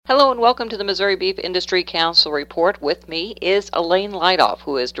Hello and welcome to the Missouri Beef Industry Council Report. With me is Alane Lidolph,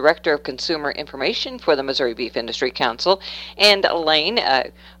 who is Director of Consumer Information for the Missouri Beef Industry Council. And Alane,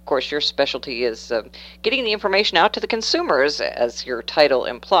 of course, your specialty is getting the information out to the consumers, as your title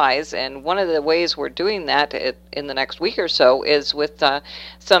implies. And one of the ways we're doing that in the next week or so is with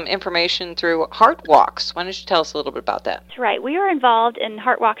some information through Heart Walks. Why don't you tell us a little bit about that? That's right. We are involved in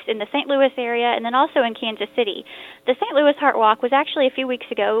Heart Walks in the St. Louis area and then also in Kansas City. The St. Louis Heart Walk was actually a few weeks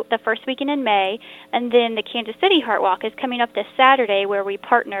ago, the first weekend in May, and then the Kansas City Heart Walk is coming up this Saturday, where we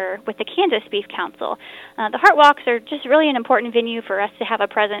partner with the Kansas Beef Council. The Heart Walks are just really an important venue for us to have a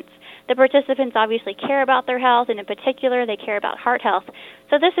presence. The participants obviously care about their health, and in particular, they care about heart health.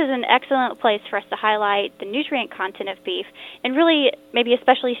 So this is an excellent place for us to highlight the nutrient content of beef and really maybe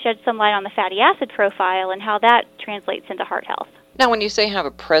especially shed some light on the fatty acid profile and how that translates into heart health. Now, when you say have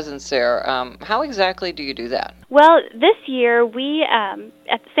a presence there, how exactly do you do that? Well, this year we,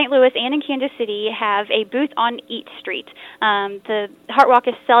 at St. Louis and in Kansas City, have a booth on Eat Street. The Heart Walk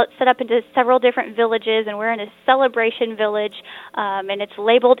is set up into several different villages, and we're in a celebration village, and it's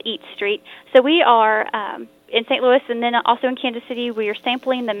labeled Eat Street. So we are in St. Louis and then also in Kansas City, we are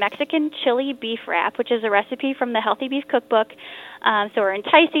sampling the Mexican chili beef wrap, which is a recipe from the Healthy Beef Cookbook. So we're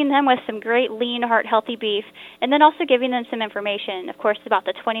enticing them with some great lean, heart-healthy beef, and then also giving them some information, of course, about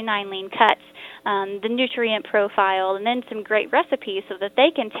the 29 lean cuts, the nutrient profile, and then some great recipes so that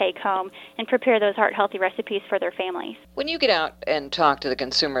they can take home and prepare those heart-healthy recipes for their families. When you get out and talk to the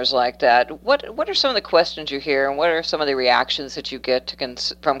consumers like that, what are some of the questions you hear, and what are some of the reactions that you get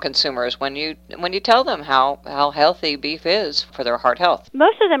from consumers when you tell them how healthy beef is for their heart health?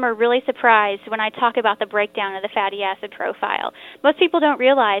 Most of them are really surprised when I talk about the breakdown of the fatty acid profile. Most people don't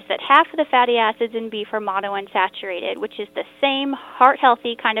realize that half of the fatty acids in beef are monounsaturated, which is the same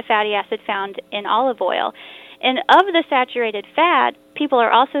heart-healthy kind of fatty acid found in olive oil. And of the saturated fat, people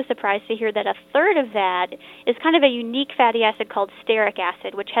are also surprised to hear that a third of that is kind of a unique fatty acid called stearic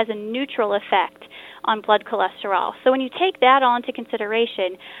acid, which has a neutral effect on blood cholesterol. So when you take that all into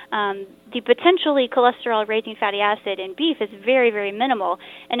consideration, the potentially cholesterol-raising fatty acid in beef is very, very minimal.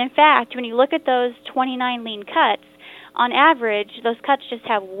 And in fact, when you look at those 29 lean cuts, on average, those cuts just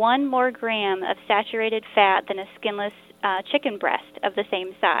have 1 more gram of saturated fat than a skinless chicken breast of the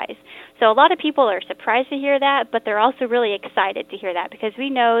same size. So a lot of people are surprised to hear that, but they're also really excited to hear that because we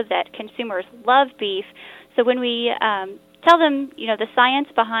know that consumers love beef. So when we tell them, the science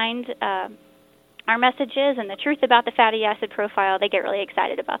behind our messages and the truth about the fatty acid profile, they get really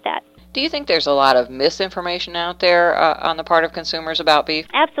excited about that. Do you think there's a lot of misinformation out there on the part of consumers about beef?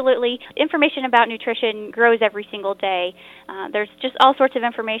 Absolutely. Information about nutrition grows every single day. There's just all sorts of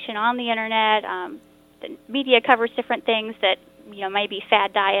information on the internet. The media covers different things that might be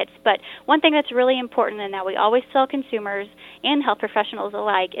fad diets, but one thing that's really important and that we always tell consumers and health professionals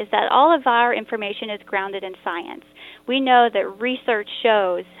alike is that all of our information is grounded in science. We know that research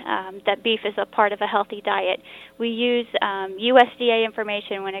shows that beef is a part of a healthy diet. We use USDA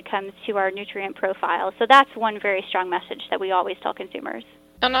information when it comes to our nutrient profile, so that's one very strong message that we always tell consumers.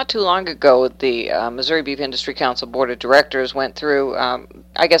 Now, not too long ago, the Missouri Beef Industry Council Board of Directors went through,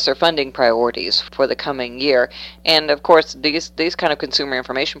 their funding priorities for the coming year. And, of course, these kind of consumer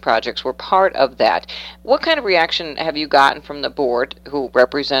information projects were part of that. What kind of reaction have you gotten from the board, who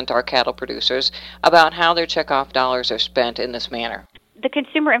represent our cattle producers, about how their checkoff dollars are spent in this manner? The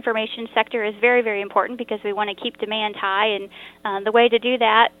consumer information sector is very, very important because we want to keep demand high, and the way to do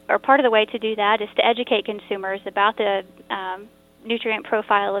that, or part of the way to do that, is to educate consumers about the nutrient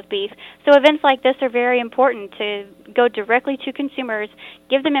profile of beef. So events like this are very important to go directly to consumers,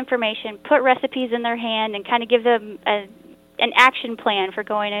 give them information, put recipes in their hand, and kind of give them an action plan for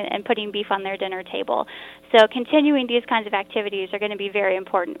going and putting beef on their dinner table. So continuing these kinds of activities are going to be very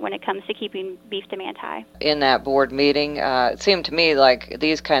important when it comes to keeping beef demand high. In that board meeting, it seemed to me like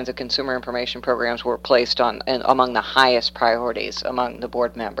these kinds of consumer information programs were placed among the highest priorities among the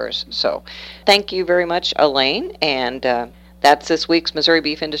board members. So thank you very much, Alane, and that's this week's Missouri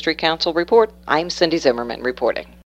Beef Industry Council Report. I'm Cindy Zimmerman reporting.